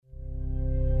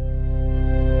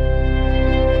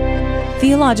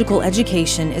Theological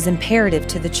education is imperative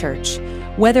to the church,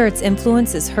 whether its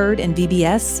influence is heard in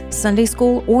VBS, Sunday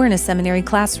school, or in a seminary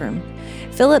classroom.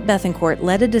 Philip Bethencourt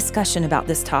led a discussion about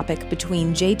this topic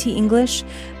between J.T. English,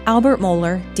 Albert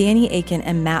Mohler, Danny Akin,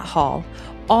 and Matt Hall,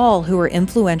 all who are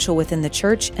influential within the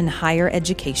church and higher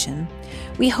education.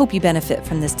 We hope you benefit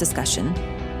from this discussion.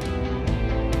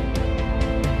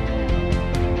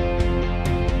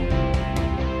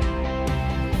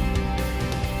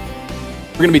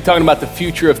 We're going to be talking about the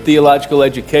future of theological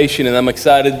education, and I'm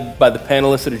excited by the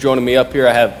panelists that are joining me up here.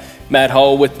 I have Matt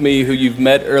Hall with me, who you've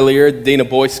met earlier, Dean of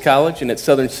Boyce College and at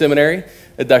Southern Seminary,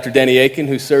 Dr. Danny Akin,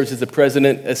 who serves as the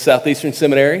president at Southeastern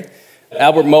Seminary,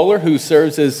 Albert Mohler, who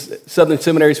serves as Southern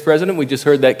Seminary's president. We just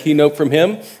heard that keynote from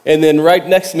him. And then right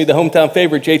next to me, the hometown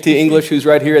favorite, J.T. English, who's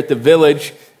right here at the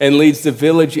Village and leads the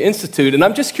Village Institute. And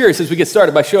I'm just curious, as we get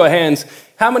started, by show of hands,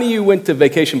 how many of you went to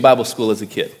Vacation Bible School as a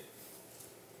kid?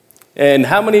 And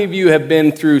how many of you have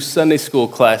been through Sunday school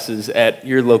classes at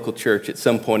your local church at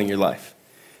some point in your life?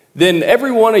 Then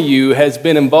every one of you has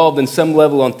been involved in some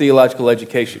level on theological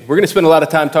education. We're going to spend a lot of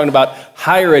time talking about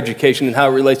higher education and how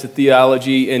it relates to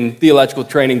theology and theological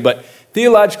training, but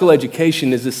theological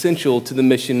education is essential to the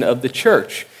mission of the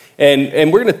church.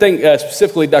 And we're going to think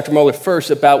specifically, Dr. Mohler, first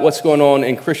about what's going on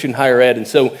in Christian higher ed. And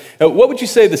so what would you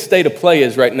say the state of play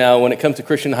is right now when it comes to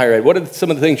Christian higher ed? What are some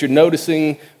of the things you're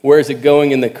noticing? Where is it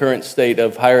going in the current state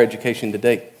of higher education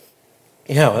today?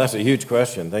 Yeah, well, that's a huge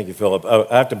question. Thank you, Philip.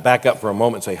 I have to back up for a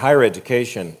moment and say higher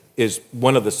education is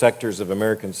one of the sectors of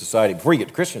American society, before you get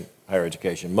to Christian higher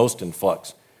education, most in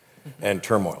flux and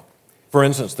turmoil. For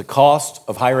instance, the cost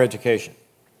of higher education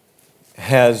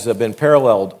has been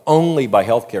paralleled only by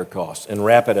healthcare costs and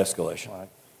rapid escalation. Right.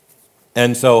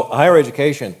 And so higher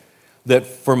education, that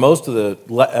for most of the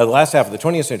last half of the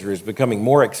 20th century is becoming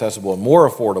more accessible and more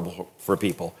affordable for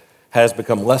people, has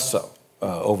become less so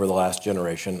over the last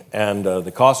generation, and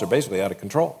the costs are basically out of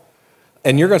control.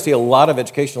 And you're going to see a lot of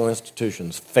educational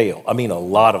institutions fail. I mean, a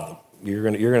lot of them. You're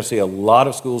going to see a lot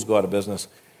of schools go out of business.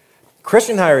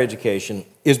 Christian higher education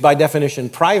is by definition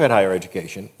private higher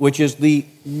education, which is the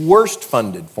worst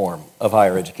funded form of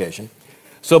higher education.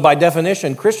 So by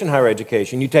definition, Christian higher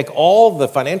education, you take all the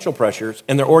financial pressures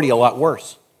and they're already a lot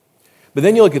worse. But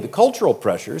then you look at the cultural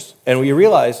pressures and we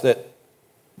realize that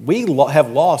we have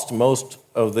lost most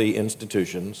of the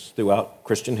institutions throughout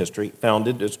Christian history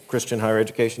founded as Christian higher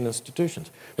education institutions.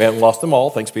 We haven't lost them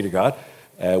all, thanks be to God.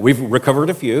 We've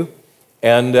recovered a few,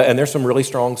 and there's some really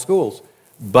strong schools.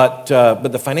 But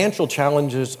the financial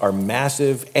challenges are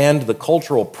massive, and the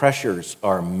cultural pressures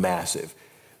are massive.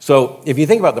 So if you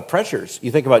think about the pressures,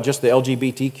 you think about just the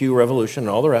LGBTQ revolution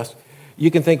and all the rest, you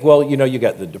can think, well, you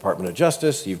got the Department of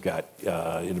Justice, you've got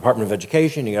the Department of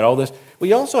Education, you got all this. Well,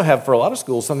 you also have, for a lot of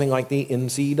schools, something like the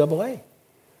NCAA.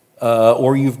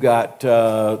 Or you've got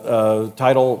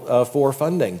Title IV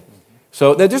funding.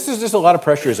 So this is just a lot of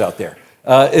pressures out there.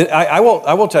 I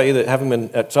will tell you that having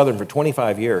been at Southern for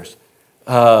 25 years,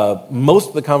 most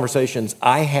of the conversations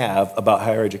I have about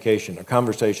higher education are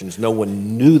conversations no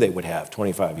one knew they would have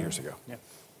 25 years ago. Yeah.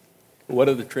 What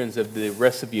are the trends have the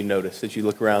rest of you noticed as you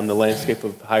look around the landscape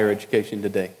of higher education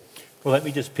today? Well, let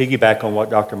me just piggyback on what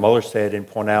Dr. Mohler said and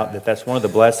point out that that's one of the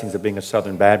blessings of being a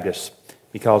Southern Baptist,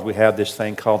 because we have this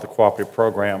thing called the cooperative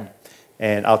program.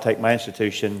 And I'll take my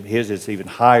institution, his is even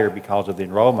higher because of the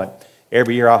enrollment.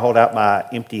 Every year I hold out my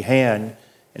empty hand,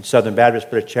 and Southern Baptist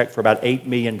put a check for about $8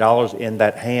 million in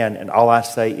that hand, and all I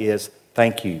say is,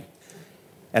 thank you.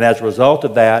 And as a result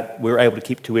of that, we were able to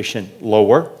keep tuition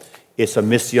lower. It's a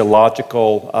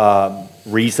missiological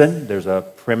reason. There's a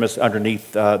premise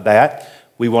underneath that.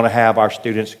 We want to have our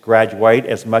students graduate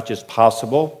as much as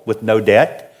possible with no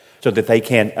debt so that they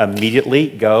can immediately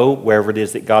go wherever it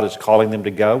is that God is calling them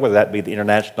to go, whether that be the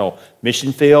international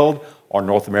mission field or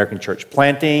North American church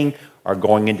planting or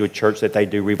going into a church that they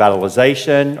do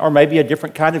revitalization or maybe a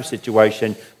different kind of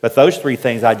situation. But those three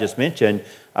things I just mentioned,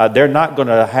 they're not going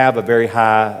to have a very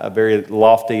high, a very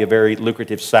lofty, a very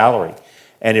lucrative salary.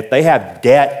 And if they have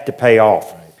debt to pay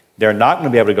off, they're not going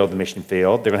to be able to go to the mission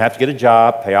field. They're going to have to get a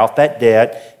job, pay off that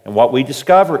debt. And what we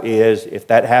discover is if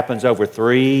that happens over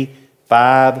 3,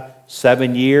 5,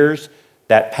 7 years,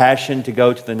 that passion to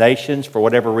go to the nations for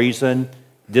whatever reason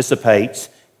dissipates.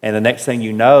 And the next thing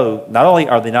you know, not only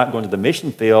are they not going to the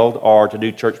mission field or to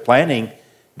do church planting,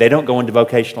 they don't go into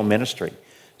vocational ministry.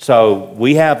 So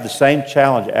we have the same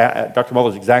challenge. Dr.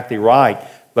 Mohler is exactly right.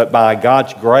 But by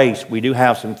God's grace, we do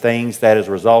have some things that as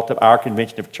a result of our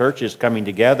convention of churches coming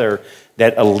together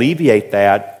that alleviate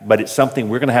that, but it's something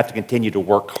we're going to have to continue to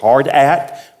work hard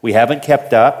at. We haven't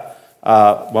kept up.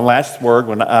 One last word,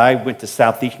 when I went to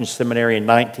Southeastern Seminary in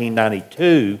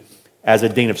 1992, as a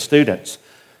dean of students.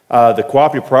 The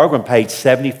cooperative program paid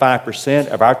 75%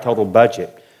 of our total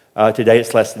budget. Today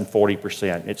it's less than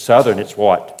 40%. At Southern, it's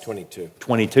what?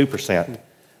 22%.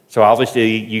 So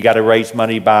obviously you got to raise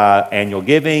money by annual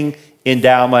giving,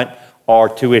 endowment, or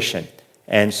tuition.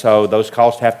 And so those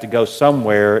costs have to go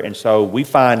somewhere. And so we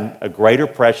find a greater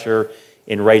pressure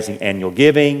in raising annual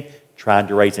giving, trying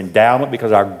to raise endowment,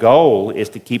 because our goal is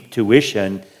to keep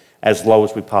tuition as low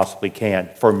as we possibly can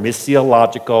for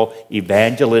missiological,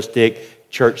 evangelistic,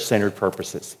 church-centered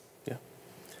purposes.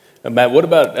 Matt, what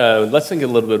about, let's think a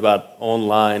little bit about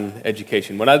online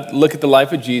education. When I look at the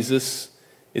life of Jesus,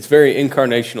 it's very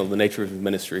incarnational, the nature of his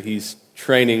ministry. He's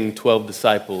training 12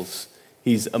 disciples.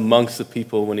 He's amongst the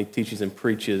people when he teaches and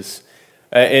preaches.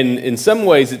 And in some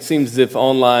ways, it seems as if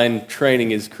online training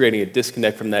is creating a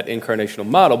disconnect from that incarnational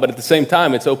model, but at the same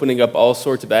time, it's opening up all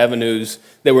sorts of avenues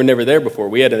that were never there before.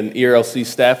 We had an ERLC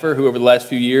staffer who over the last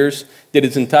few years did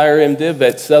his entire MDiv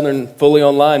at Southern fully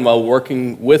online while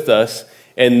working with us.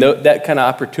 And that kind of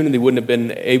opportunity wouldn't have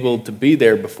been able to be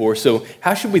there before. So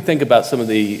how should we think about some of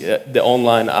the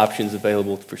online options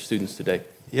available for students today?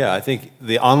 Yeah, I think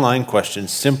the online question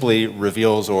simply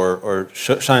reveals or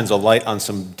shines a light on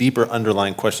some deeper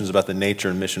underlying questions about the nature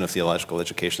and mission of theological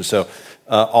education. So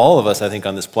all of us, I think,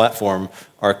 on this platform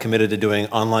are committed to doing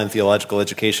online theological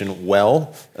education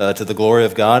well, to the glory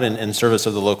of God and in service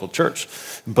of the local church.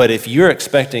 But if you're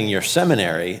expecting your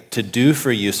seminary to do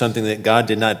for you something that God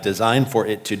did not design for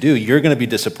it to do, you're going to be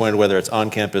disappointed whether it's on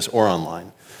campus or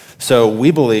online. So we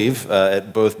believe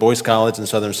at both Boyce College and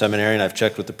Southern Seminary, and I've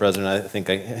checked with the president, I think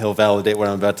he'll validate what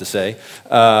I'm about to say,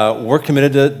 we're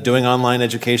committed to doing online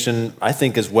education, I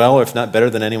think, as well, or if not better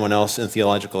than anyone else in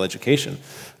theological education.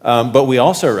 But we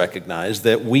also recognize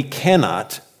that we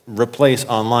cannot replace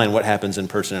online what happens in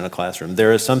person in a classroom.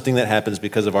 There is something that happens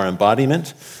because of our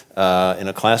embodiment in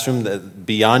a classroom that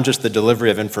beyond just the delivery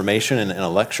of information in a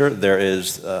lecture.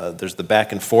 There's the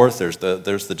back and forth. There's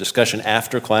the discussion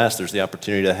after class. There's the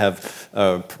opportunity to have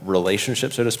a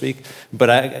relationship, so to speak. But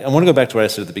I want to go back to what I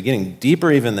said at the beginning.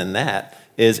 Deeper even than that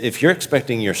is if you're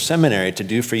expecting your seminary to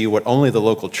do for you what only the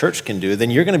local church can do, then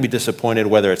you're going to be disappointed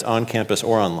whether it's on campus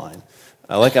or online.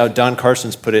 I like how Don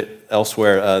Carson's put it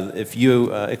elsewhere. If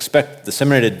you expect the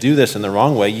seminary to do this in the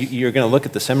wrong way, you're going to look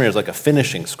at the seminary as like a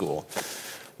finishing school.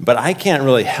 But I can't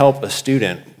really help a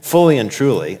student fully and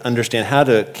truly understand how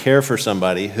to care for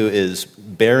somebody who is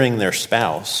bearing their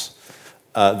spouse.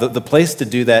 The place to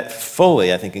do that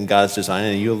fully, I think, in God's design,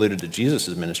 and you alluded to Jesus'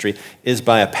 ministry, is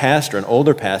by a pastor, an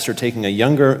older pastor, taking a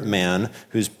younger man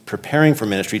who's preparing for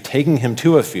ministry, taking him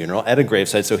to a funeral at a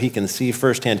graveside so he can see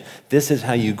firsthand, this is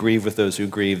how you grieve with those who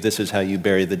grieve, this is how you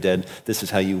bury the dead, this is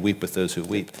how you weep with those who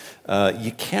weep.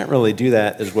 You can't really do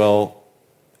that as well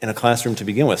in a classroom to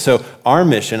begin with. So our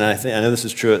mission, and I know this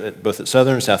is true both at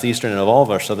Southern, Southeastern, and of all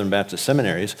of our Southern Baptist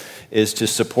seminaries, is to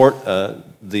support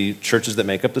the churches that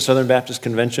make up the Southern Baptist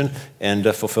Convention and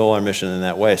fulfill our mission in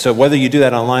that way. So whether you do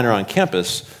that online or on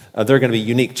campus, there are going to be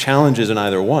unique challenges in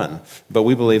either one, but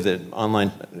we believe that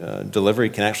online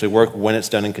delivery can actually work when it's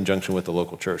done in conjunction with the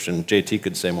local church, and JT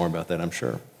could say more about that, I'm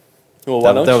sure. Well,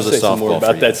 why don't you say some more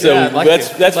about that? So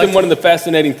that's been one of the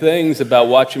fascinating things about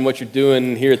watching what you're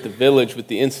doing here at the Village with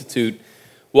the Institute.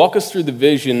 Walk us through the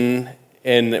vision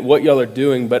and what y'all are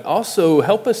doing, but also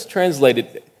help us translate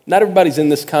it. Not everybody's in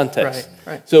this context.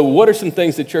 Right. So what are some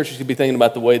things that churches should be thinking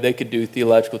about the way they could do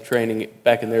theological training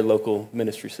back in their local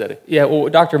ministry setting? Yeah, well,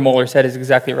 what Dr. Moeller said is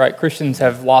exactly right. Christians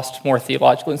have lost more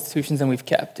theological institutions than we've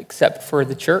kept, except for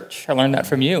the church. I learned that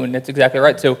from you, and that's exactly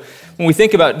right. So when we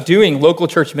think about doing local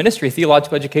church ministry,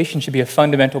 theological education should be a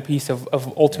fundamental piece of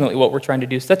ultimately what we're trying to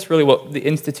do. So that's really what the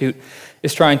Institute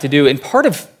is trying to do. And part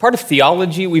of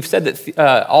theology, we've said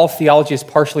that all theology is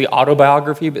partially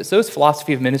autobiography, but so is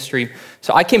philosophy of ministry.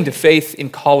 So I came to faith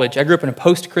in college. I grew up in a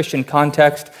post-Christian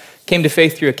context, came to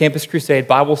faith through a Campus Crusade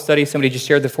Bible study. Somebody just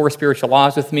shared the 4 spiritual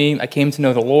laws with me. I came to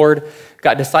know the Lord,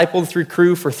 got discipled through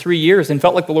Cru for 3 years, and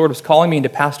felt like the Lord was calling me into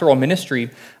pastoral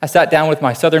ministry. I sat down with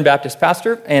my Southern Baptist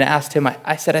pastor and asked him,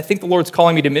 I said, I think the Lord's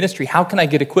calling me to ministry. How can I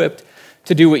get equipped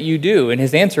to do what you do? And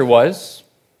his answer was,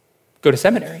 go to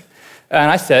seminary.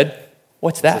 And I said,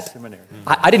 what's that?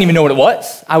 I didn't even know what it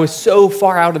was. I was so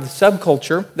far out of the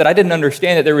subculture that I didn't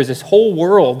understand that there was this whole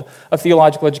world of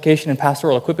theological education and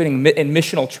pastoral equipping and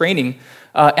missional training.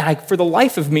 For the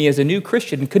life of me as a new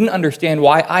Christian, couldn't understand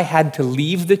why I had to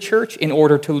leave the church in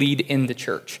order to lead in the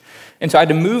church. And so I had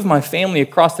to move my family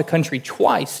across the country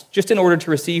twice just in order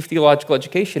to receive theological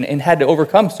education, and had to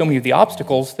overcome so many of the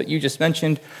obstacles that you just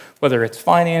mentioned, whether it's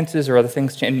finances or other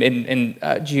things in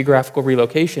geographical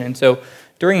relocation. And so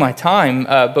during my time,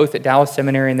 both at Dallas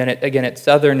Seminary and then again at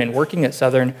Southern and working at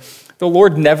Southern, the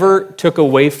Lord never took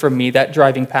away from me that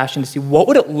driving passion to see what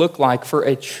would it look like for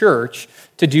a church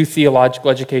to do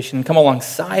theological education and come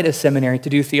alongside a seminary to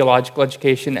do theological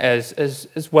education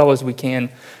as well as we can.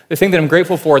 The thing that I'm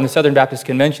grateful for in the Southern Baptist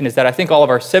Convention is that I think all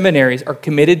of our seminaries are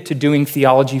committed to doing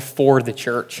theology for the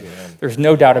church. Yeah. There's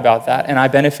no doubt about that, and I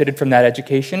benefited from that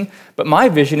education. But my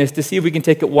vision is to see if we can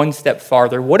take it one step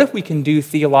farther. What if we can do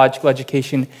theological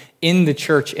education in the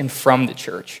church and from the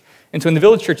church? And so in the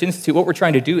Village Church Institute, what we're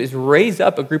trying to do is raise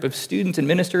up a group of students and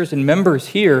ministers and members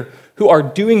here who are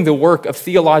doing the work of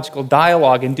theological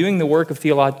dialogue and doing the work of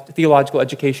theological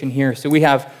education here. So we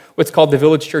have what's called the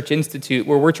Village Church Institute,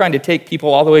 where we're trying to take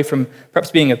people all the way from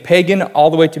perhaps being a pagan all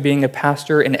the way to being a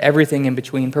pastor and everything in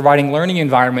between, providing learning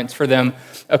environments for them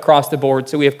across the board.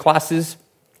 So we have classes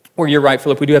where you're right,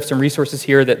 Philip, we do have some resources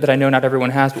here that I know not everyone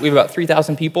has, but we have about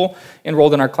 3,000 people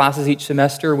enrolled in our classes each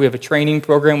semester. We have a training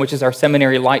program, which is our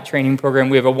Seminary Light training program.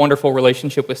 We have a wonderful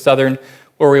relationship with Southern,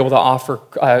 where we're able to offer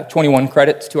 21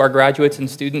 credits to our graduates and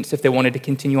students if they wanted to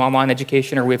continue online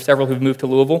education, or we have several who've moved to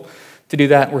Louisville to do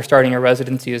that. We're starting a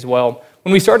residency as well.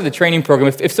 When we started the training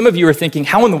program, if some of you are thinking,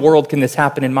 how in the world can this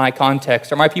happen in my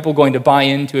context? Are my people going to buy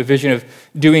into a vision of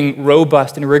doing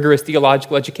robust and rigorous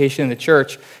theological education in the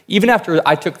church? Even after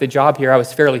I took the job here, I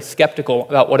was fairly skeptical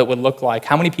about what it would look like.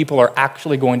 How many people are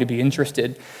actually going to be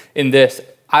interested in this?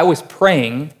 I was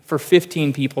praying for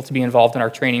 15 people to be involved in our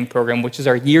training program, which is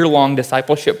our year-long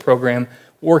discipleship program,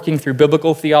 working through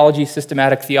biblical theology,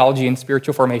 systematic theology, and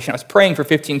spiritual formation. I was praying for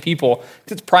 15 people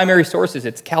because it's primary sources.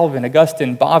 It's Calvin,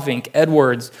 Augustine, Bavinck,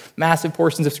 Edwards, massive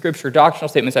portions of Scripture, doctrinal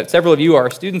statements. Several of you are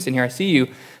students in here. I see you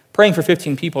praying for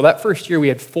 15 people. That first year, we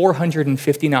had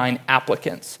 459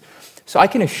 applicants. So I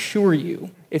can assure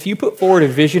you, if you put forward a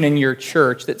vision in your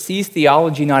church that sees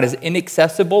theology not as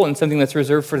inaccessible and something that's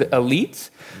reserved for the elites,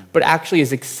 but actually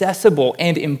is accessible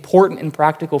and important and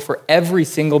practical for every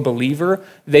single believer,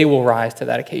 they will rise to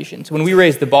that occasion. So when we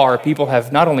raise the bar, people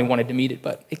have not only wanted to meet it,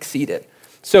 but exceed it.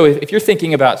 So if you're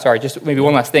thinking about, just maybe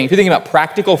one last thing, if you're thinking about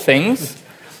practical things,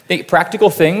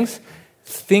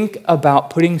 think about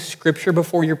putting Scripture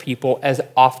before your people as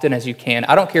often as you can.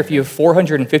 I don't care if you have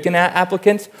 450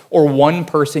 applicants or one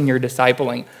person you're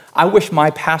discipling. I wish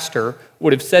my pastor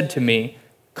would have said to me,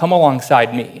 come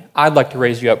alongside me. I'd like to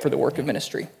raise you up for the work of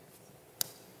ministry.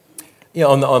 Yeah,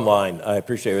 on the online, I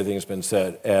appreciate everything that's been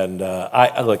said. And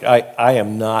I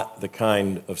am not the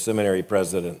kind of seminary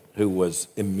president who was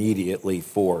immediately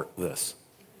for this.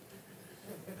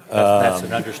 That's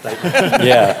an understatement.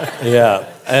 Yeah.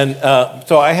 And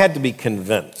so I had to be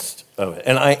convinced of it.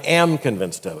 And I am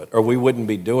convinced of it, or we wouldn't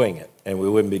be doing it. And we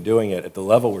wouldn't be doing it at the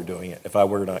level we're doing it if I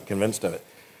were not convinced of it.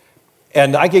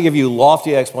 And I could give you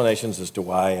lofty explanations as to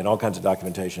why and all kinds of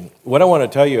documentation. What I want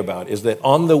to tell you about is that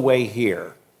on the way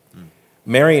here,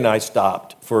 Mary and I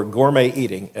stopped for gourmet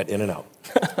eating at In-N-Out.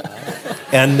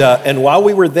 And while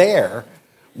we were there,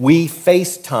 we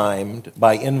FaceTimed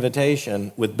by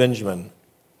invitation with Benjamin,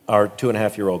 our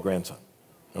 2.5-year-old grandson.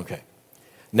 Okay.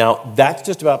 Now, that's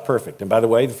just about perfect. And by the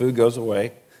way, the food goes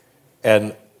away,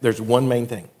 and there's one main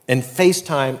thing. And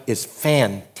FaceTime is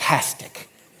fantastic.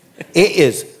 It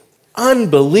is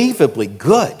unbelievably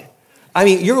good. I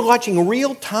mean, you're watching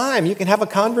real time. You can have a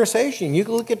conversation. You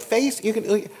can look at face.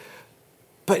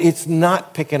 But it's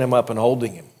not picking him up and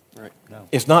holding him. Right. No.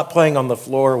 It's not playing on the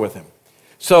floor with him.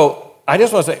 So I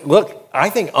just want to say, look, I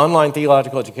think online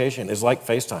theological education is like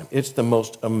FaceTime. It's the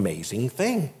most amazing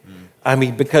thing. I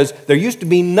mean, because there used to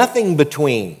be nothing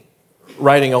between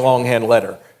writing a longhand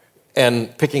letter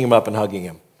and picking him up and hugging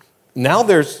him. Now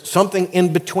there's something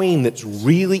in between that's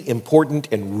really important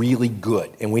and really good,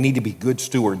 and we need to be good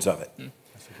stewards of it.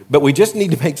 But we just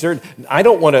need to make certain. I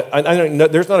don't know,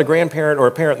 there's not a grandparent or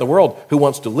a parent in the world who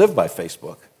wants to live by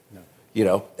Facebook. No. You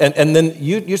know, and then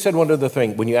you said one other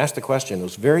thing when you asked the question. It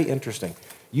was very interesting.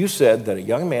 You said that a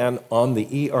young man on the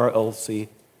ERLC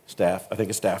staff, I think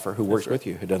a staffer who works with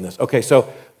you, had done this. Okay,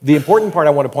 so the important part I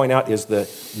want to point out is the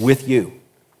with you.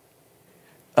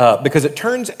 Because it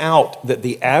turns out that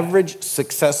the average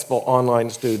successful online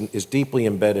student is deeply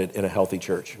embedded in a healthy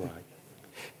church. Right.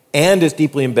 And is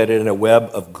deeply embedded in a web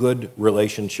of good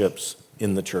relationships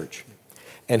in the church.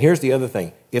 And here's the other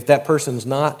thing. If that person's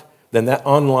not, then that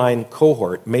online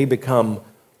cohort may become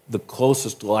the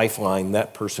closest lifeline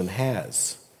that person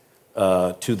has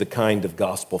to the kind of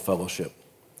gospel fellowship.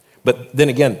 But then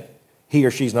again, he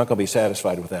or she's not going to be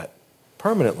satisfied with that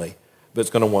permanently, but it's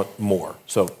going to want more.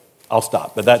 So I'll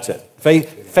stop, but that's it.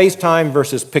 FaceTime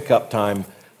versus pickup time.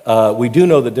 We do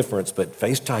know the difference, but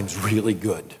FaceTime's really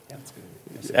good.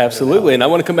 Absolutely, and I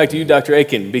want to come back to you, Dr.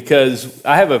 Akin, because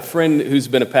I have a friend who's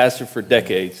been a pastor for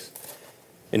decades,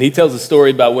 And he tells a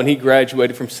story about when he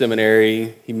graduated from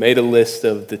seminary, he made a list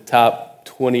of the top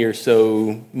 20 or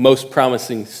so most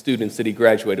promising students that he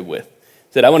graduated with.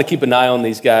 He said, I want to keep an eye on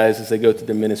these guys as they go through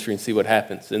their ministry and see what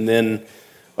happens. And then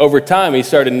over time, he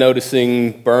started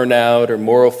noticing burnout or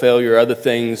moral failure or other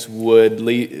things would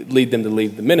lead them to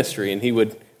leave the ministry. And he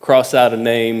would cross out a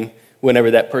name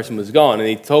whenever that person was gone. And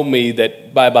he told me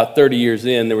that by about 30 years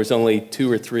in, there was only 2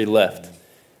 or 3 left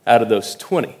out of those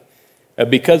 20.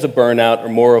 Because of burnout or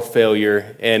moral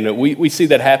failure. And we see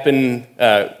that happen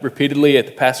repeatedly at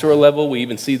the pastoral level. We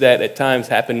even see that at times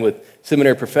happen with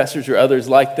seminary professors or others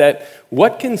like that.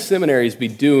 What can seminaries be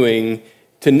doing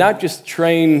to not just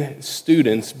train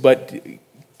students, but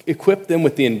equip them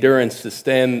with the endurance to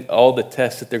stand all the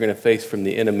tests that they're going to face from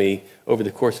the enemy over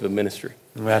the course of a ministry?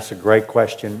 Well, that's a great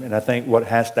question. And I think what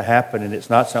has to happen, and it's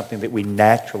not something that we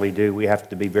naturally do, we have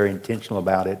to be very intentional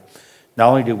about it. Not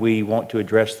only do we want to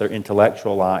address their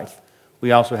intellectual life,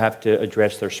 we also have to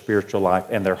address their spiritual life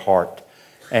and their heart.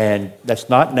 And that's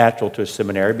not natural to a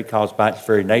seminary because by its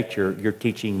very nature, you're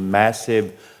teaching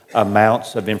massive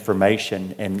amounts of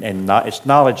information and it's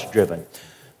knowledge driven.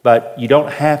 But you don't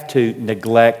have to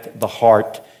neglect the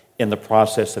heart in the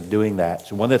process of doing that.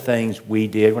 So one of the things we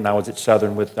did when I was at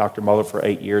Southern with Dr. Muller for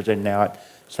 8 years and now at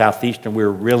Southeastern, we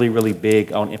were really, really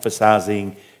big on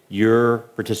emphasizing your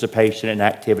participation and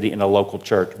activity in a local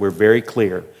church. We're very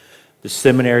clear. The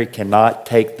seminary cannot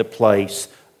take the place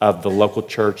of the local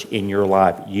church in your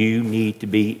life. You need to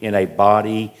be in a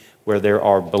body where there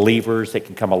are believers that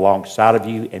can come alongside of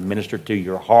you and minister to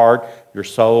your heart, your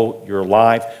soul, your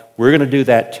life. We're going to do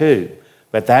that too.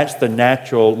 But that's the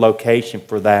natural location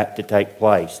for that to take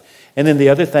place. And then the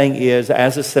other thing is,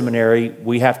 as a seminary,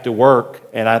 we have to work,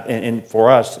 and for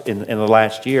us in the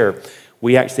last year,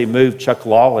 we actually moved Chuck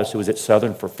Lawless, who was at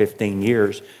Southern for 15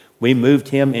 years. We moved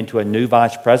him into a new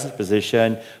vice president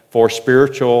position for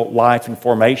spiritual life and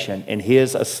formation. And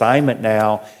his assignment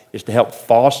now is to help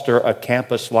foster a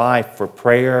campus life for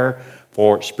prayer,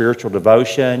 for spiritual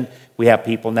devotion. We have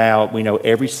people now, we know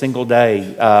every single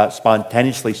day,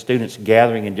 spontaneously students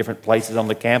gathering in different places on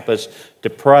the campus to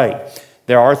pray.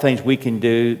 There are things we can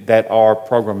do that are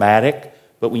programmatic,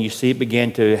 but when you see it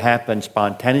begin to happen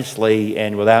spontaneously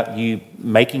and without you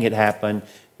making it happen,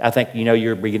 I think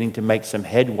you're beginning to make some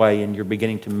headway and you're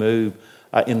beginning to move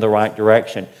in the right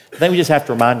direction. I think we just have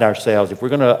to remind ourselves, if we're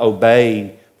going to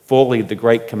obey fully the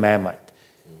great commandment,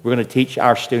 we're going to teach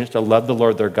our students to love the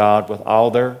Lord their God with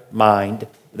all their mind.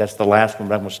 That's the last one,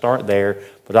 but I'm going to start there,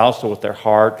 but also with their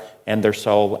heart and their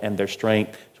soul and their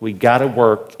strength. So we got to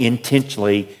work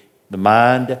intentionally, the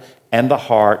mind and the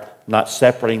heart, not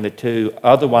separating the two.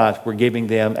 Otherwise, we're giving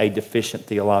them a deficient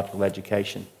theological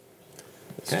education.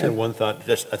 I had one thought,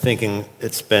 just thinking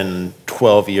it's been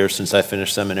 12 years since I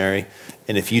finished seminary,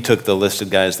 and if you took the list of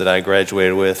guys that I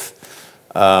graduated with,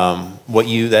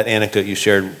 that anecdote you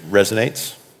shared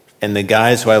resonates. And the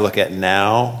guys who I look at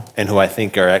now and who I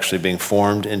think are actually being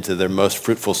formed into their most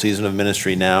fruitful season of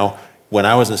ministry now, when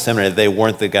I was in seminary, they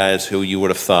weren't the guys who you would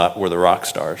have thought were the rock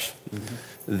stars.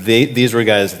 Mm-hmm. These were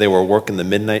guys, they were working the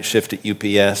midnight shift at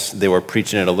UPS. They were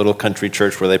preaching at a little country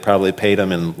church where they probably paid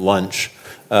them in lunch.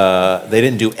 They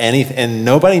didn't do anything, and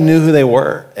nobody knew who they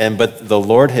were. But the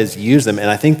Lord has used them. And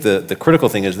I think the critical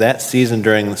thing is that season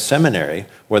during the seminary,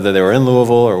 whether they were in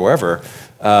Louisville or wherever,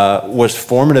 was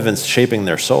formative in shaping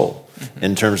their soul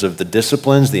in terms of the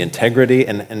disciplines, the integrity.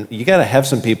 And you got to have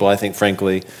some people, I think,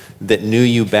 frankly, that knew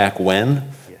you back when.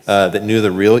 That know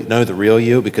the real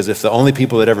you, because if the only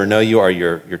people that ever know you are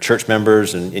your church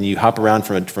members and you hop around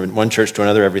from one church to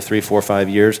another every 3, 4, 5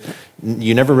 years,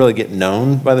 you never really get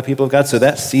known by the people of God. So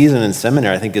that season in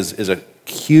seminary, I think, is a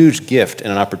huge gift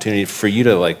and an opportunity for you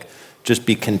to just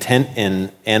be content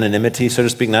in anonymity, so to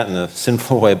speak, not in a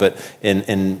sinful way, but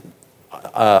in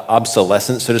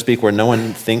obsolescence, so to speak, where no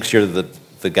one thinks you're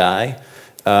the guy.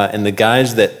 And the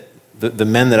guys the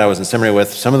men that I was in seminary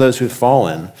with, some of those who'd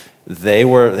fallen, they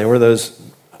were those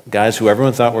guys who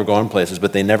everyone thought were going places,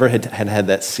 but they never had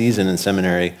that season in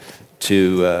seminary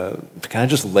to kind of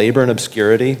just labor in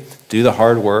obscurity, do the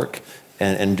hard work,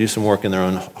 and do some work in their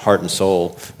own heart and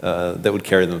soul that would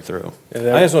carry them through.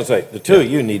 I just want to say, the two of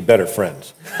you need better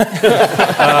friends.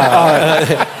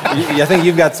 I think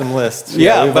you've got some lists.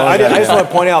 Yeah, but I just want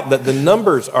to point out that the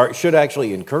numbers should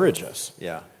actually encourage us.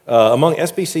 Yeah. Among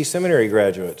SBC seminary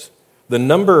graduates, the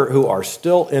number who are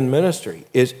still in ministry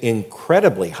is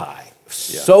incredibly high,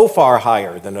 so far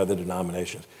higher than other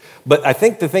denominations. But I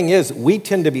think the thing is, we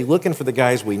tend to be looking for the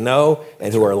guys we know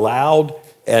and who are loud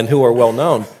and who are well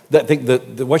known.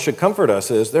 What should comfort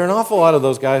us is there are an awful lot of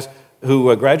those guys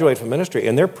who graduate from ministry,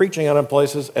 and they're preaching out in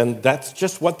places, and that's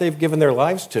just what they've given their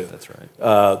lives to. That's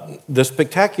right. The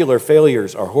spectacular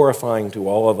failures are horrifying to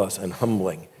all of us and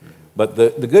humbling. But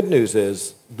the good news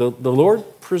is the Lord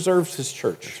preserves his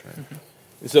church. That's right.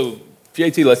 So,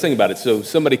 JT, let's think about it. So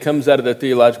somebody comes out of their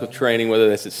theological training, whether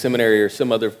that's at seminary or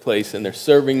some other place, and they're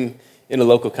serving in a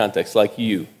local context like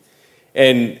you.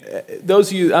 And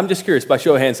those of you, I'm just curious, by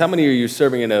show of hands, how many are you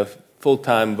serving in a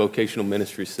full-time vocational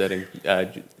ministry setting,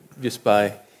 just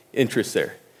by interest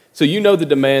there? So you know the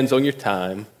demands on your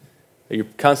time. You're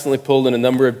constantly pulled in a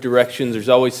number of directions. There's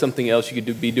always something else you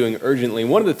could be doing urgently.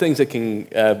 And one of the things that can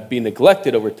be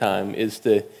neglected over time is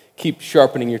to keep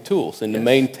sharpening your tools and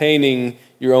maintaining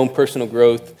your own personal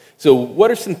growth. So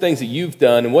what are some things that you've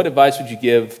done, and what advice would you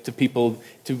give to people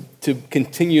to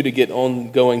continue to get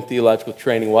ongoing theological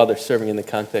training while they're serving in the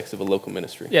context of a local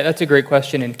ministry? Yeah, that's a great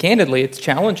question, and candidly, it's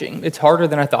challenging. It's harder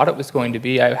than I thought it was going to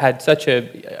be. I had such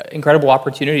an incredible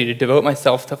opportunity to devote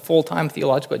myself to full-time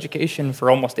theological education for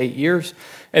almost 8 years,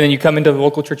 and then you come into the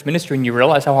local church ministry and you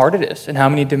realize how hard it is and how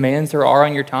many demands there are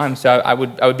on your time. So I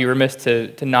would be remiss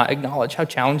to not acknowledge how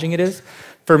challenging it is.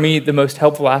 For me, the most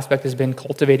helpful aspect has been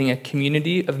cultivating a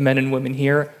community of men and women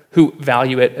here who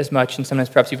value it as much and sometimes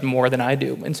perhaps even more than I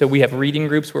do. And so we have reading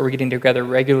groups where we're getting together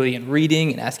regularly and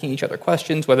reading and asking each other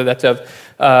questions, whether that's of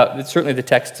certainly the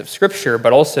texts of Scripture,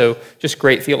 but also just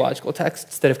great theological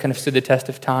texts that have kind of stood the test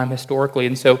of time historically.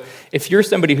 And so if you're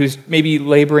somebody who's maybe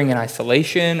laboring in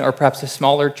isolation or perhaps a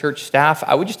smaller church staff,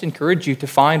 I would just encourage you to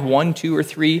find 1, 2, or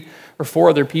 3 or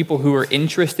 4 other people who are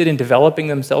interested in developing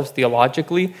themselves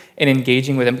theologically and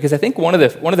engaging with them. Because I think one of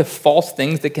the false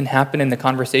things that can happen in the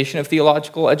conversation of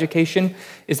theological education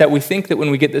is that we think that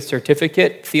when we get this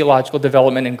certificate, theological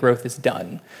development and growth is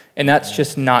done. And that's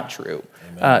just not true.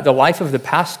 The life of the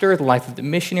pastor, the life of the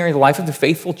missionary, the life of the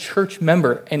faithful church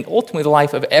member, and ultimately the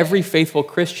life of every faithful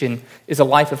Christian is a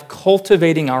life of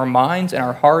cultivating our minds and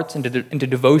our hearts into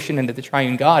devotion into the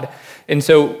triune God. And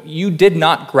so you did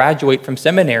not graduate from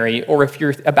seminary, or if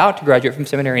you're about to graduate from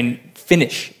seminary and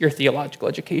finish your theological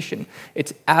education,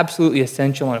 it's absolutely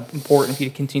essential and important for you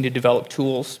to continue to develop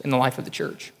tools in the life of the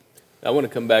church. I want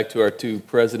to come back to our 2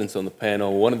 presidents on the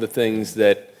panel. One of the things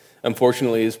that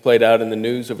unfortunately has played out in the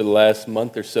news over the last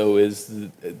month or so is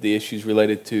the issues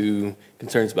related to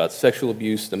concerns about sexual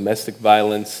abuse, domestic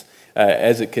violence,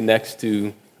 as it connects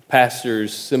to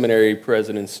pastors, seminary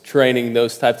presidents, training,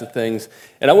 those types of things.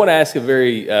 And I want to ask a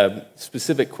very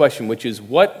specific question, which is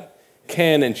what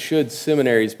can and should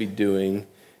seminaries be doing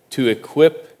to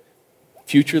equip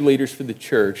future leaders for the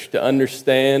church to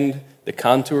understand the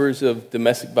contours of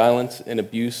domestic violence and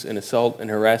abuse and assault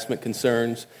and harassment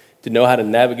concerns, to know how to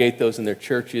navigate those in their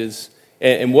churches,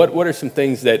 and what are some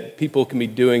things that people can be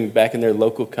doing back in their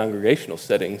local congregational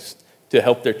settings to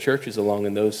help their churches along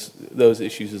in those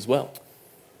issues as well?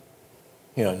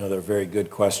 Another very good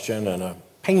question and a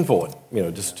painful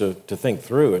one, just to think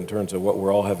through in terms of what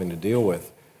we're all having to deal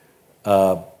with.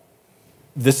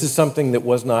 This is something that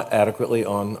was not adequately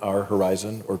on our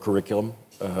horizon or curriculum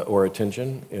or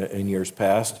attention in years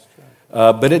past,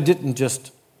 but it didn't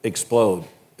just explode.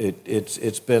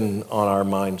 It's been on our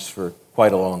minds for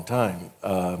quite a long time.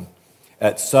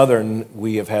 At Southern,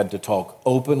 we have had to talk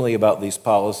openly about these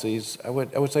policies. I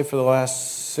would say for the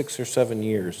last 6 or 7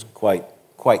 years,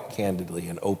 quite candidly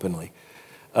and openly.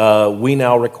 We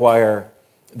now require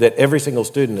that every single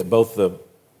student at both the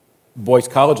boys'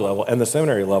 college level and the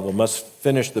seminary level must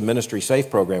finish the Ministry Safe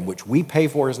program, which we pay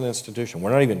for as an institution.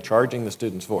 We're not even charging the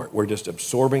students for it. We're just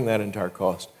absorbing that entire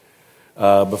cost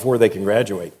before they can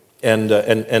graduate.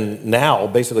 And now,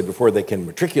 basically, before they can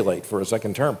matriculate for a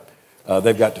second term,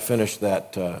 they've got to finish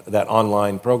that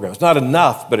online program. It's not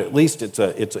enough, but at least it's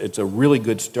a really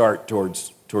good start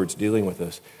towards dealing with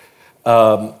this.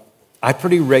 I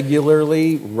pretty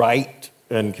regularly write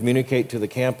and communicate to the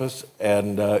campus,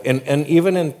 and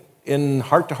even in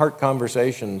heart-to-heart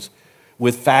conversations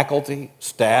with faculty,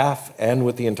 staff, and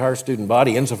with the entire student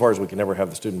body, insofar as we can never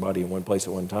have the student body in one place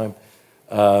at one time.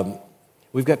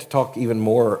 We've got to talk even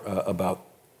more about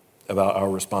our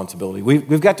responsibility.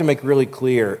 We've got to make really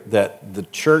clear that the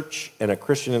church and a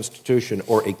Christian institution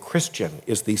or a Christian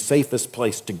is the safest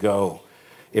place to go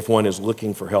if one is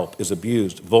looking for help, is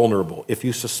abused, vulnerable, if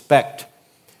you suspect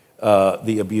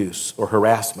the abuse or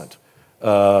harassment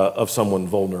of someone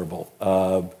vulnerable.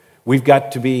 We've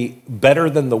got to be better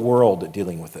than the world at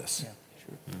dealing with this. Yeah,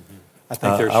 sure. I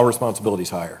think our responsibility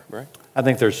is higher. Right. I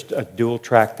think there's a dual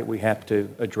track that we have to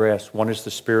address. One is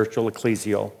the spiritual,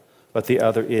 ecclesial, but the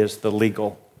other is the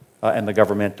legal and the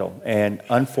governmental. And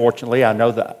unfortunately,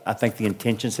 I think the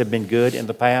intentions have been good in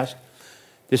the past.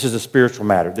 This is a spiritual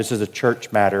matter. This is a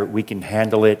church matter. We can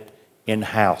handle it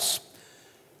in-house.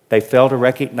 They fail to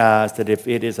recognize that if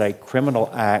it is a criminal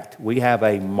act, we have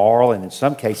a moral and in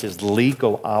some cases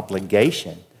legal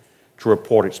obligation to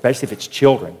report it, especially if it's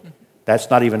children. That's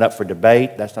not even up for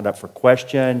debate. That's not up for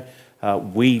question.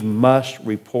 We must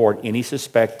report any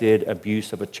suspected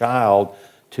abuse of a child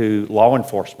to law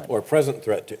enforcement. Or present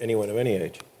threat to anyone of any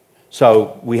age.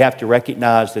 So we have to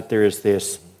recognize that there is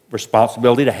this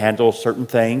responsibility to handle certain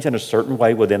things in a certain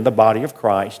way within the body of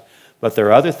Christ, but there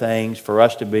are other things for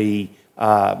us to be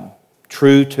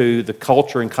true to the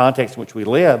culture and context in which we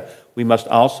live. We must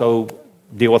also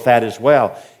deal with that as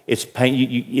well. It's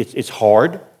it's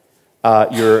hard.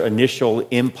 Your initial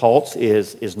impulse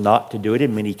is not to do it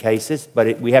in many cases,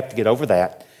 but we have to get over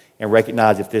that and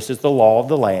recognize if this is the law of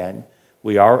the land,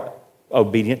 we are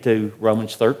obedient to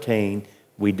Romans 13,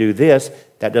 we do this.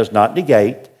 That does not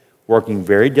negate working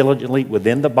very diligently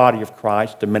within the body of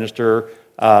Christ to minister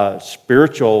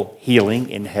spiritual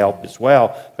healing and help as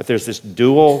well. But there's this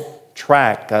dual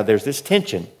track, there's this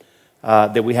tension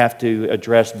that we have to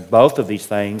address both of these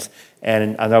things.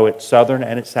 And I know at Southern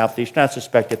and at Southeastern, I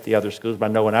suspect at the other schools, but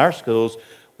I know in our schools,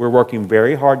 we're working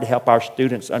very hard to help our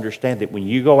students understand that when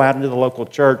you go out into the local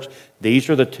church, these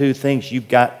are the two things you've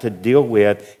got to deal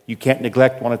with. You can't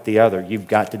neglect one at the other. You've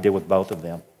got to deal with both of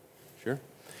them. Sure.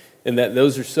 And that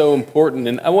those are so important.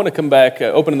 And I want to come back,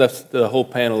 open up the whole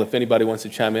panel if anybody wants to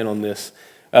chime in on this.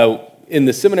 In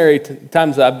the seminary,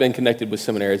 times I've been connected with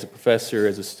seminary as a professor,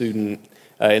 as a student,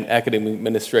 in academic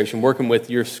administration, working with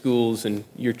your schools and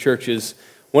your churches,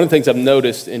 one of the things I've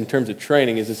noticed in terms of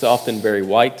training is it's often very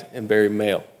white and very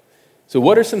male. So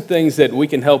what are some things that we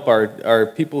can help our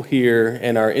people here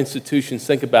and our institutions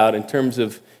think about in terms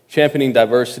of championing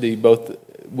diversity, both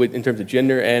in terms of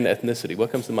gender and ethnicity?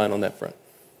 What comes to mind on that front?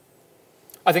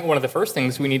 I think one of the first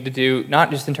things we need to do,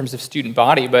 not just in terms of student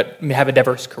body, but have a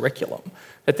diverse curriculum,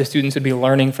 that the students would be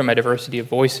learning from a diversity of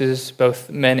voices, both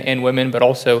men and women, but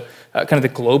also kind of the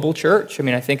global church. I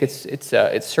mean, I think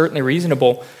it's certainly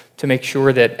reasonable to make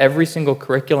sure that every single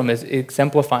curriculum is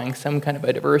exemplifying some kind of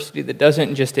a diversity that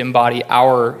doesn't just embody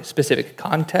our specific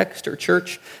context or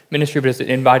church ministry, but is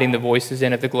inviting the voices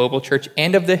in of the global church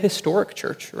and of the historic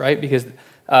church, right? Because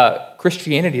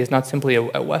Christianity is not simply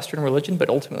a Western religion, but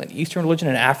ultimately an Eastern religion,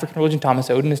 an African religion. Thomas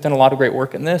Oden has done a lot of great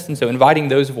work in this. And so inviting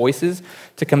those voices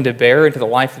to come to bear into the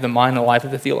life of the mind, the life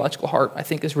of the theological heart, I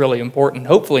think is really important.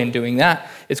 Hopefully in doing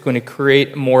that, it's going to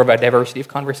create more of a diversity of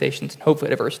conversations and hopefully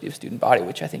a diversity of student body,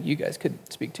 which I think you guys could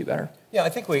speak to better. Yeah, I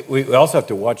think we also have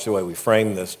to watch the way we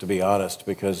frame this, to be honest,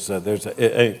 because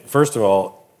first of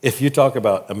all, if you talk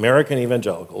about American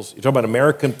evangelicals, you talk about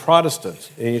American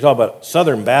Protestants, and you talk about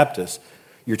Southern Baptists,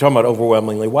 you're talking about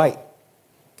overwhelmingly white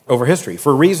over history,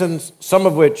 for reasons, some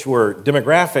of which were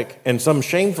demographic and some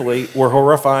shamefully were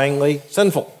horrifyingly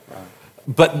sinful. Right.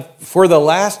 But for the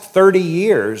last 30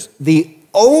 years, the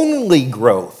only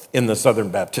growth in the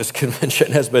Southern Baptist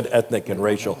Convention has been ethnic and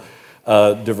racial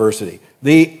diversity.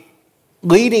 The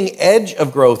leading edge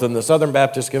of growth in the Southern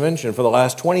Baptist Convention for the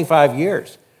last 25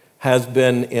 years has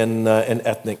been in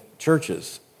ethnic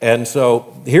churches. And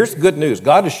so here's good news.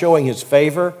 God is showing his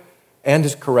favor and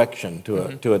his correction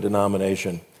to a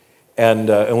denomination. And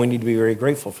we need to be very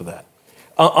grateful for that.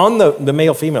 On the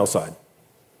male-female side,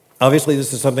 obviously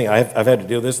this is something I've had to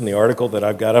deal with this in the article that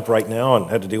I've got up right now and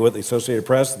had to deal with the Associated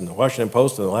Press and the Washington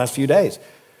Post in the last few days.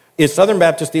 Is Southern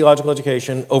Baptist theological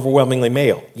education overwhelmingly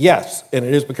male? Yes, and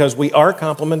it is because we are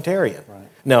complementarian. Right.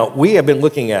 Now, we have been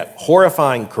looking at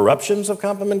horrifying corruptions of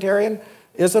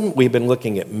complementarianism. We've been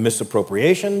looking at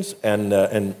misappropriations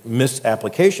and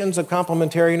misapplications of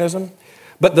complementarianism.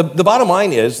 But the bottom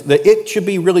line is that it should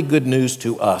be really good news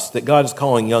to us that God is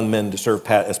calling young men to serve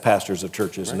as pastors of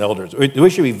churches and elders. We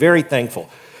should be very thankful.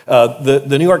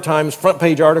 The New York Times front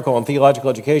page article on theological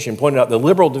education pointed out the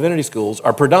liberal divinity schools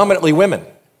are predominantly women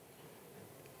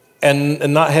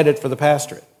and not headed for the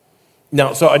pastorate.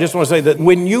 Now, so I just want to say that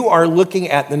when you are looking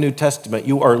at the New Testament,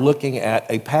 you are looking at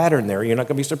a pattern there. You're not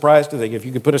going to be surprised to think if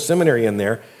you could put a seminary in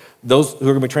there, those who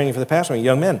are going to be training for the pastorate are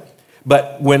young men.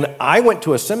 But when I went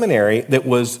to a seminary that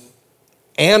was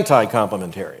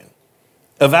anti-complementarian,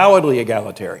 avowedly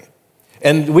egalitarian,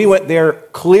 and we went there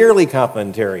clearly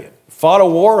complementarian, fought a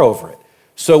war over it.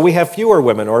 So we have fewer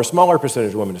women or a smaller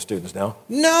percentage of women as students now.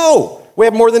 No! We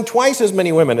have more than twice as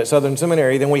many women at Southern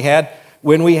Seminary than we had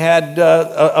when we had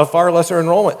a far lesser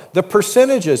enrollment. The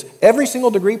percentages, every single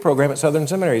degree program at Southern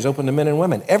Seminary is open to men and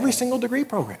women. Every single degree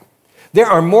program. There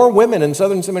are more women in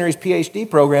Southern Seminary's PhD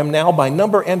program now by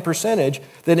number and percentage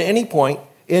than at any point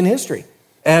in history.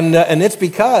 And it's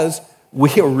because we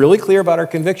are really clear about our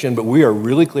conviction, but we are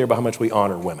really clear about how much we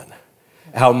honor women,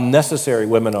 how necessary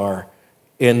women are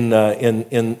in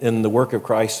the work of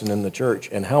Christ and in the church,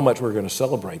 and how much we're going to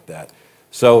celebrate that.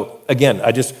 So again,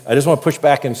 I just want to push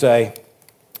back and say,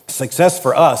 success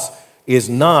for us is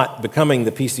not becoming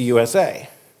the PCUSA,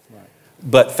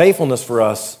 but faithfulness for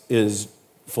us is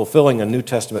fulfilling a New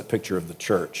Testament picture of the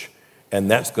church,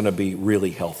 and that's going to be really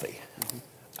healthy.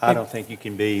 I don't think you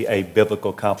can be a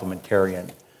biblical complementarian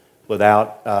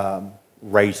without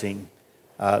raising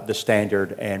the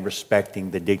standard and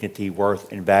respecting the dignity,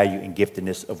 worth, and value and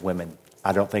giftedness of women.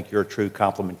 I don't think you're a true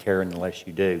complementarian unless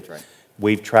you do. Right.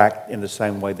 We've tracked in the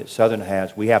same way that Southern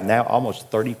has. We have now almost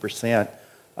 30%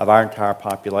 of our entire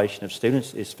population of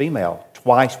students is female,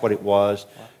 twice what it was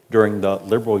during the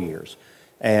liberal years.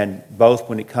 And both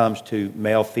when it comes to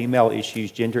male-female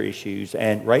issues, gender issues,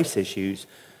 and race issues,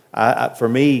 for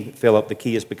me, Philip, the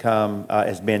key has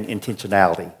been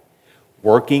intentionality.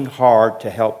 Working hard to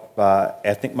help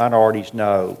ethnic minorities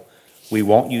know we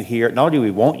want you here. Not only do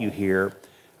we want you here,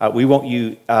 we want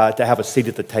you to have a seat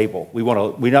at the table. We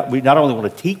not only want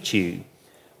to teach you,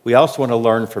 we also want to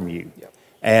learn from you. Yep.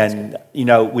 And we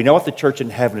know what the church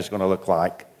in heaven is going to look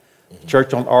like. Mm-hmm.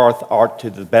 Church on earth are, to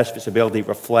the best of its ability,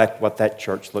 reflect what that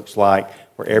church looks like,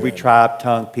 where every tribe,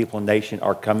 tongue, people, and nation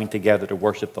are coming together to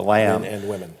worship the Lamb. And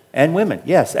women. And women,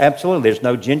 yes, absolutely. There's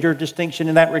no gender distinction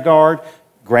in that regard.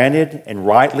 Granted, and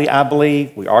rightly, I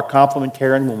believe, we are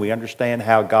complementarian when we understand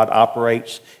how God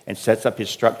operates and sets up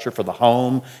his structure for the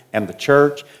home and the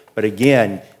church. But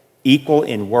again, equal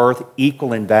in worth,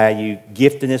 equal in value,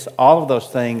 giftedness, all of those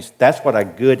things, that's what a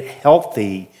good,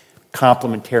 healthy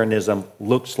complementarianism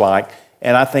looks like.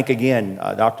 And I think, again,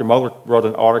 Dr. Mohler wrote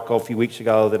an article a few weeks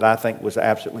ago that I think was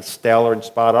absolutely stellar and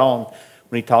spot on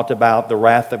when he talked about the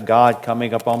wrath of God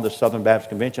coming upon the Southern Baptist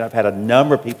Convention. I've had a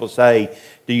number of people say,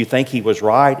 do you think he was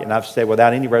right? And I've said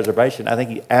without any reservation, I think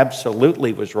he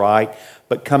absolutely was right.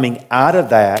 But coming out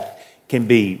of that can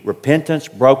be repentance,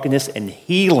 brokenness, and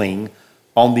healing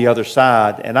on the other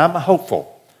side. And I'm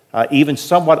hopeful, even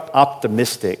somewhat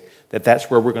optimistic, that that's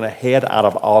where we're going to head out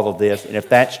of all of this. And if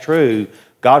that's true,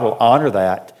 God will honor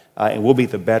that, and we'll be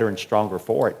the better and stronger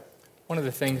for it. One of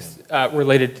the things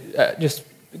related, just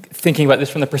thinking about this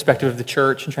from the perspective of the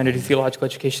church and trying to do theological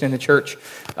education in the church,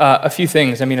 a few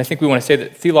things. I mean, I think we want to say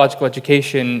that theological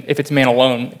education, if it's man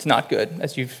alone, it's not good.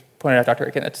 As you've pointed out, Dr.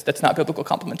 Aiken, that's not biblical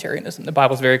complementarianism. The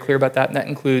Bible's very clear about that, and that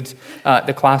includes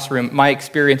the classroom. My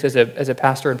experience as a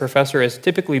pastor and professor has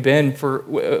typically been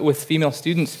with female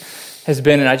students has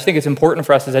been, and I just think it's important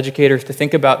for us as educators to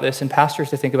think about this and pastors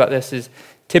to think about this, is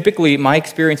typically my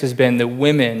experience has been the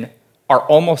women are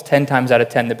almost 10 times out of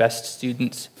 10 the best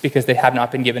students because they have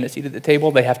not been given a seat at the table.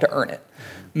 They have to earn it.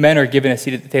 Men are given a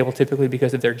seat at the table typically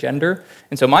because of their gender.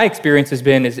 And so my experience has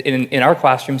been is in our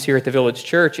classrooms here at the Village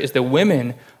Church is the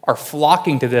women are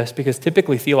flocking to this because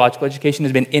typically theological education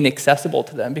has been inaccessible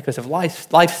to them because of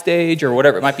life stage or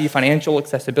whatever. It might be financial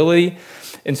accessibility.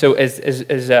 And so as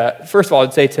first of all,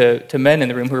 I'd say to men in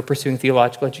the room who are pursuing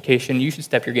theological education, you should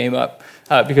step your game up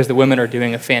because the women are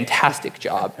doing a fantastic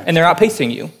job. And they're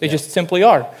outpacing you. They just simply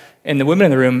are. And the women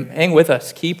in the room, hang with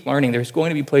us, keep learning. There's going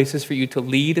to be places for you to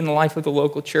lead in the life of the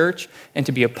local church and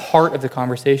to be a part of the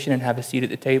conversation and have a seat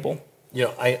at the table.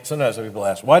 Sometimes people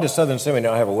ask, why does Southern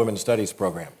Seminary now have a women's studies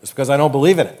program? It's because I don't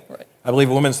believe in it. Right. I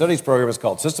believe a women's studies program is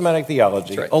called Systematic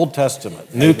Theology, right. Old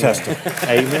Testament, New Testament.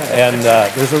 Amen. And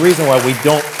there's a reason why we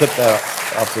don't put that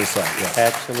off to the side. Yeah.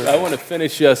 Absolutely. I want to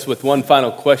finish us with one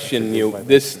final question.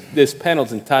 This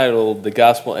panel's entitled The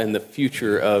Gospel and the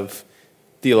Future of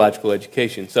Theological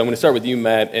Education. So I'm going to start with you,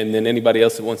 Matt, and then anybody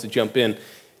else that wants to jump in.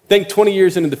 Think 20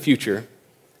 years into the future,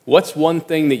 what's one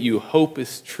thing that you hope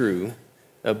is true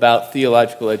about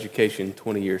theological education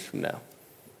 20 years from now?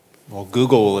 Well,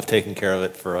 Google will have taken care of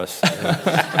it for us.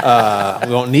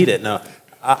 We won't need it. No,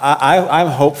 I'm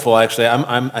hopeful. Actually,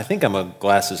 I think I'm a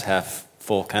glasses half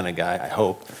full kind of guy. I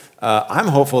hope. I'm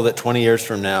hopeful that 20 years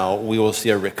from now we will see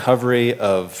a recovery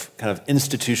of kind of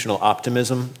institutional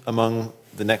optimism among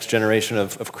the next generation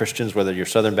of Christians, whether you're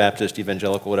Southern Baptist,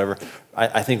 evangelical, whatever.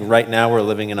 I think right now we're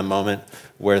living in a moment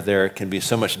where there can be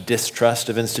so much distrust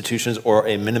of institutions or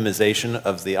a minimization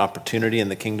of the opportunity in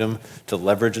the kingdom to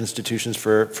leverage institutions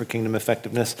for kingdom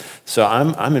effectiveness. So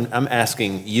I'm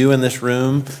asking you in this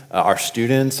room, our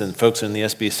students and folks in the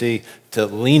SBC, to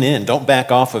lean in. Don't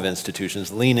back off of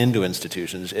institutions. Lean into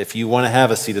institutions. If you want to have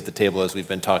a seat at the table, as we've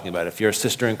been talking about, if you're a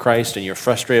sister in Christ and you're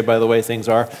frustrated by the way things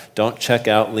are, don't check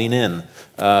out, lean in.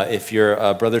 If you're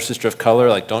a brother or sister of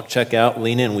color, don't check out,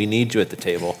 lean in. We need you at the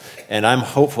table. And I'm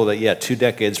hopeful that, 2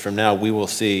 decades from now, we will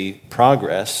see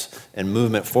progress and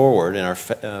movement forward in our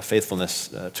faithfulness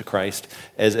to Christ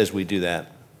as we do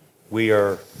that. We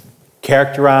are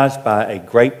characterized by a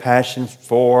great passion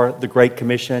for the Great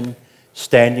Commission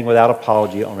standing without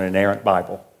apology on an inerrant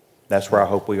Bible. That's where I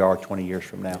hope we are 20 years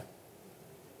from now.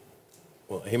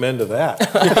 Well, amen to that.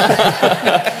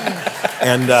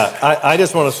 And I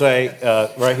just want to say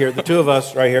right here, the two of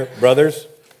us right here, brothers,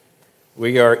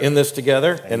 we are in this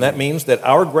together, and that means that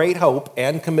our great hope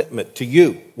and commitment to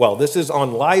you, while this is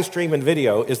on live stream and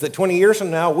video, is that 20 years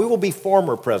from now, we will be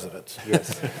former presidents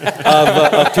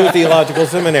of two theological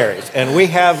seminaries. And we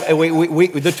have,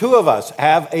 the two of us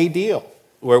have a deal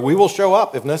where we will show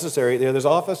up, if necessary, at this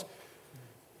office.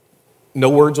 No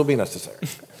words will be necessary.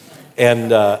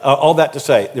 And all that to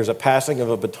say, there's a passing of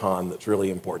a baton that's really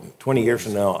important. 20 years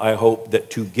from now, I hope that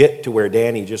to get to where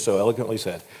Danny just so eloquently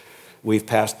said, we've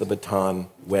passed the baton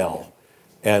well.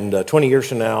 And 20 years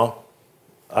from now,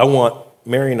 I want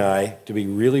Mary and I to be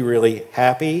really, really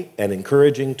happy and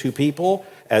encouraging to people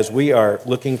as we are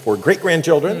looking for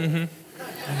great-grandchildren.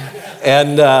 Mm-hmm.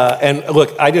 And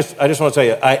look, I just want to tell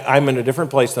you, I'm in a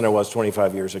different place than I was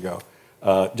 25 years ago,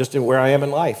 just in where I am in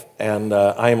life. And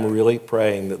I am really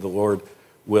praying that the Lord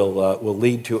will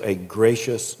lead to a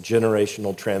gracious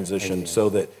generational transition. Amen. So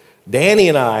that Danny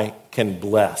and I can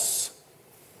bless.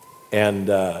 And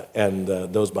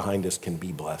those behind us can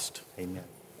be blessed. Amen.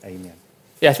 Amen.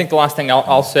 Yeah, I think the last thing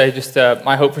I'll say, just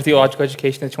my hope for theological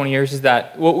education in the 20 years is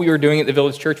that what we were doing at the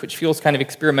Village Church, which feels kind of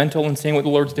experimental and seeing what the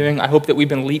Lord's doing, I hope that we've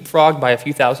been leapfrogged by a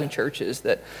few thousand churches,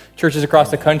 that churches across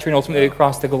the country and ultimately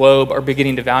across the globe are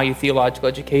beginning to value theological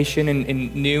education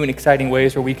in new and exciting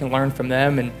ways where we can learn from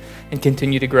them and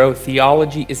continue to grow.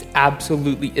 Theology is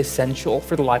absolutely essential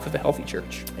for the life of a healthy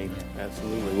church. Amen.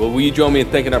 Absolutely. Well, will you join me in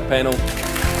thanking our panel?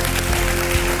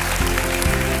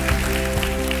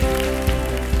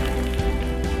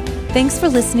 Thanks for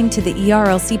listening to the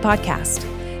ERLC podcast.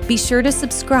 Be sure to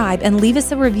subscribe and leave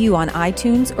us a review on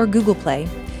iTunes or Google Play.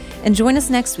 And join us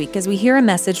next week as we hear a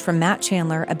message from Matt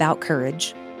Chandler about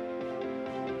courage.